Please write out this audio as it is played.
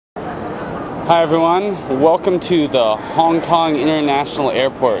Hi everyone, welcome to the Hong Kong International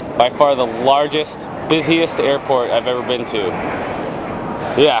Airport, by far the largest, busiest airport I've ever been to.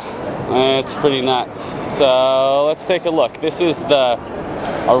 Yeah, it's pretty nuts. So let's take a look. This is the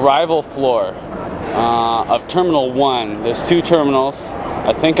arrival floor of Terminal 1. There's two terminals.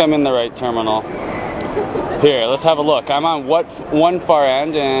 I think I'm in the right terminal. Here, let's have a look. I'm on one far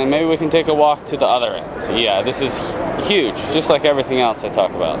end, and maybe we can take a walk to the other end. So yeah, this is huge, just like everything else I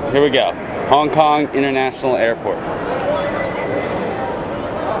talk about. Here we go. Hong Kong International Airport.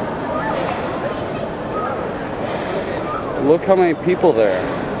 Look how many people there.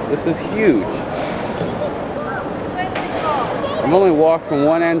 This is huge. I've only walked from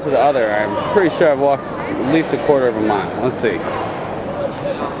one end to the other. I'm pretty sure I've walked at least a quarter of a mile. Let's see.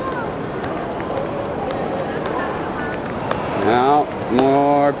 Now,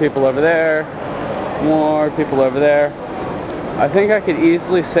 more people over there. More people over there. I think I could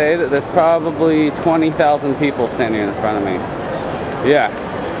easily say that there's probably 20,000 people standing in front of me. Yeah.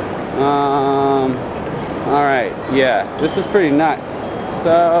 Alright, yeah. This is pretty nuts.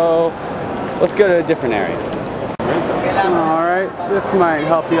 So, let's go to a different area. Alright, this might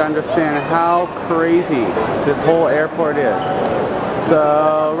help you understand how crazy this whole airport is.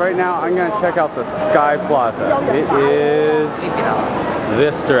 So, right now I'm going to check out the Sky Plaza. It is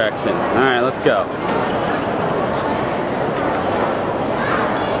this direction. Alright, let's go.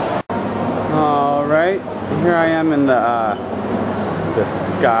 Alright, here I am in the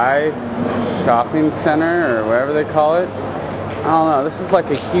Sky Shopping Center, or whatever they call it. I don't know, this is like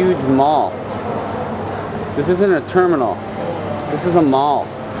a huge mall. This isn't a terminal. This is a mall.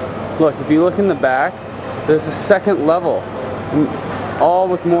 Look, if you look in the back, there's a second level, all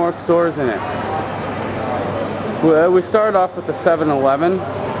with more stores in it. We started off with the 7-Eleven.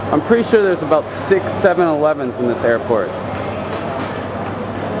 I'm pretty sure there's about 6 7-Elevens in this airport.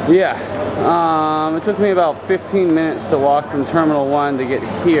 Yeah. It took me about 15 minutes to walk from Terminal 1 to get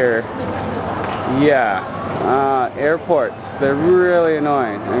here. Yeah. Airports. They're really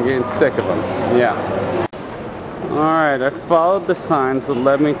annoying. I'm getting sick of them. Yeah. Alright, I followed the signs that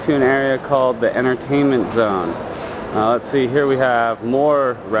led me to an area called the Entertainment Zone. Let's see, here we have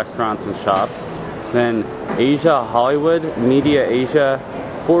more restaurants and shops. Then Asia Hollywood, Media Asia,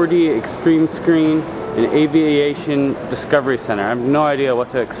 4D Extreme Screen, and Aviation Discovery Center. I have no idea what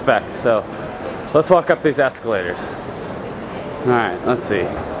to expect, so let's walk up these escalators. Alright, let's see.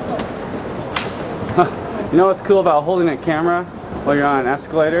 You know what's cool about holding a camera while you're on an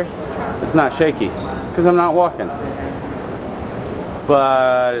escalator? It's not shaky, because I'm not walking.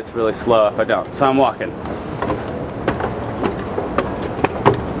 But it's really slow if I don't, so I'm walking.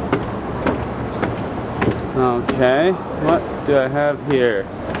 Okay, what do I have here?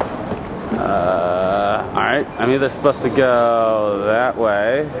 Alright, I'm either supposed to go that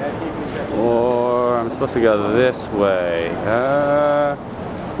way, or I'm supposed to go this way.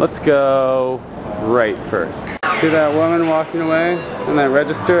 Let's go right first. See that woman walking away in that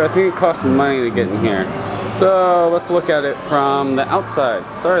register? I think it costs money to get in here. So let's look at it from the outside.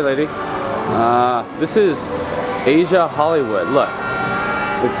 Sorry, lady. This is Asia Hollywood. Look,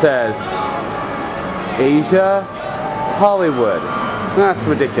 it says Asia Hollywood. That's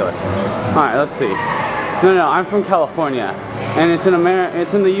ridiculous. Alright, let's see. No, I'm from California, and it's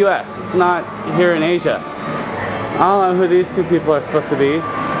in the U.S. It's not here in Asia. I don't know who these two people are supposed to be.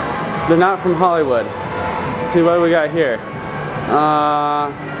 They're not from Hollywood. Let's see, what do we got here?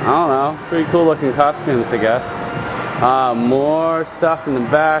 I don't know. Pretty cool looking costumes, I guess. More stuff in the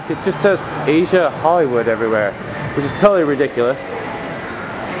back. It just says Asia Hollywood everywhere, which is totally ridiculous.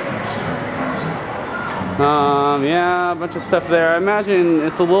 Yeah, a bunch of stuff there. I imagine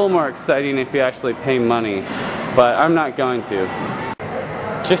it's a little more exciting if you actually pay money, but I'm not going to.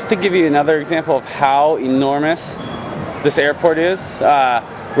 Just to give you another example of how enormous this airport is,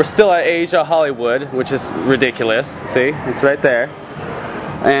 we're still at Asia Hollywood, which is ridiculous. See, it's right there.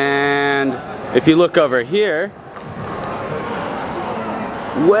 And if you look over here,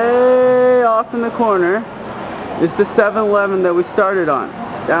 way off in the corner is the 7-Eleven that we started on,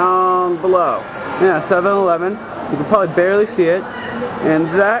 down below. Yeah, 7-Eleven. You can probably barely see it. And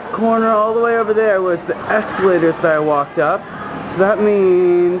that corner all the way over there was the escalators that I walked up. So that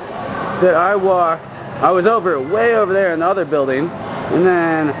means that I was way over there in the other building. And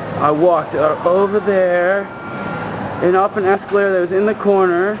then I walked over there and up an escalator that was in the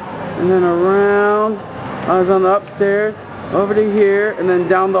corner. And then around, I was on the upstairs, over to here, and then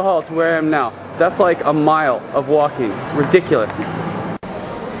down the hall to where I am now. That's like a mile of walking. Ridiculous.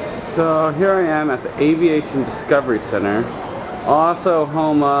 So here I am at the Aviation Discovery Center, also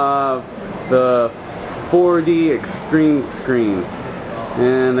home of the 4D Extreme Screen.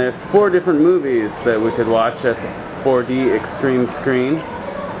 And there's 4 different movies that we could watch at the 4D Extreme Screen.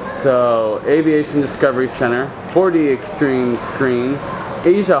 So, Aviation Discovery Center, 4D Extreme Screen,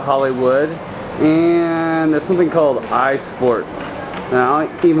 Asia Hollywood, and there's something called iSports. Now, I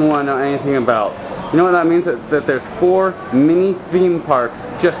don't even want to know anything about. You know what that means? That there's 4 mini theme parks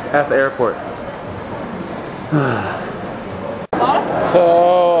just at the airport.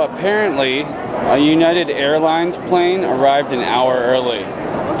 So, apparently, a United Airlines plane arrived an hour early.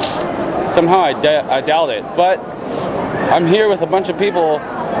 Somehow I doubt it, but I'm here with a bunch of people,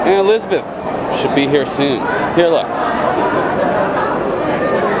 and Elizabeth should be here soon. Here, look.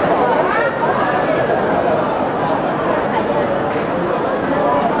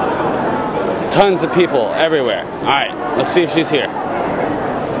 Tons of people everywhere. Alright, let's see if she's here.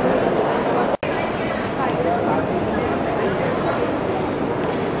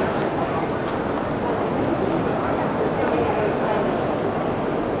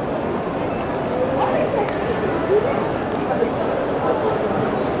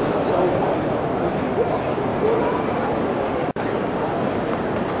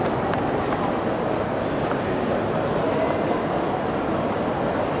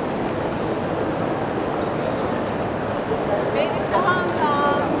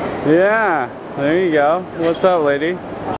 Yeah, there you go. What's up, lady?